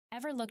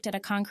Ever looked at a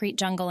concrete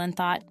jungle and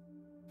thought,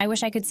 I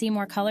wish I could see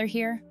more color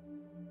here?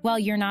 Well,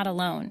 you're not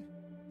alone.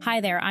 Hi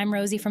there, I'm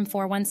Rosie from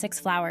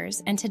 416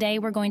 Flowers, and today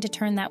we're going to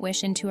turn that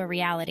wish into a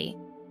reality.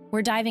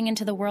 We're diving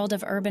into the world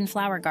of urban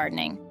flower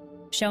gardening,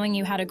 showing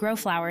you how to grow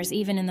flowers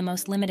even in the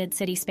most limited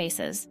city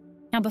spaces.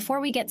 Now, before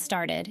we get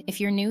started, if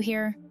you're new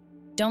here,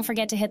 don't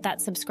forget to hit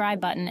that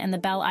subscribe button and the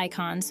bell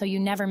icon so you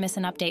never miss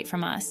an update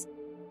from us.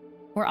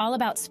 We're all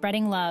about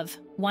spreading love,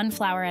 one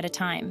flower at a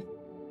time,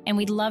 and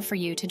we'd love for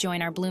you to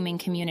join our blooming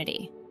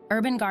community.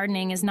 Urban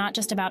gardening is not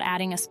just about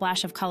adding a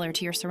splash of color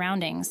to your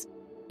surroundings.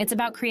 It's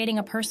about creating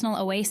a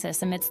personal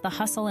oasis amidst the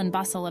hustle and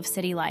bustle of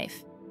city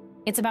life.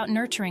 It's about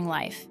nurturing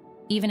life,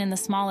 even in the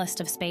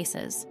smallest of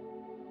spaces.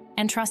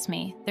 And trust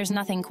me, there's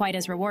nothing quite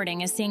as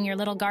rewarding as seeing your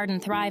little garden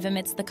thrive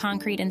amidst the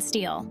concrete and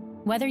steel.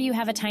 Whether you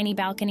have a tiny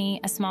balcony,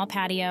 a small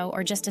patio,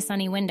 or just a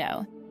sunny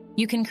window,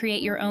 you can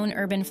create your own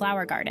urban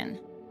flower garden.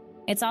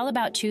 It's all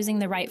about choosing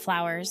the right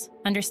flowers,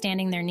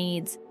 understanding their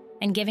needs,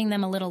 and giving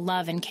them a little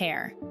love and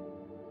care.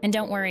 And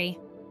don't worry,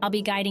 I'll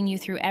be guiding you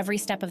through every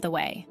step of the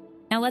way.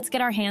 Now let's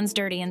get our hands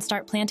dirty and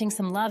start planting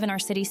some love in our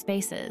city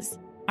spaces.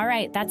 All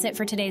right, that's it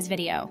for today's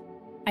video.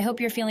 I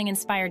hope you're feeling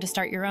inspired to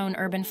start your own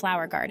urban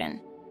flower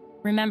garden.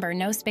 Remember,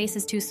 no space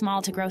is too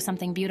small to grow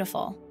something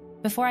beautiful.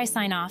 Before I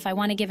sign off, I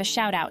want to give a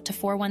shout out to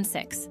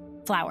 416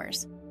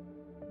 Flowers.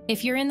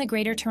 If you're in the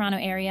Greater Toronto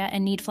area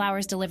and need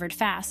flowers delivered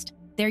fast,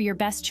 they're your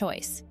best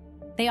choice.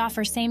 They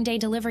offer same-day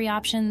delivery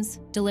options,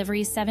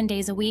 deliveries 7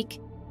 days a week,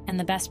 and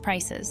the best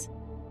prices.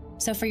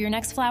 So for your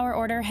next flower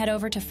order, head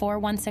over to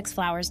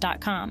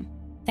 416flowers.com.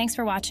 Thanks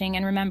for watching,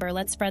 and remember,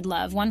 let's spread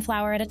love one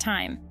flower at a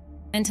time.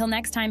 Until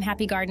next time,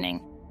 happy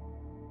gardening.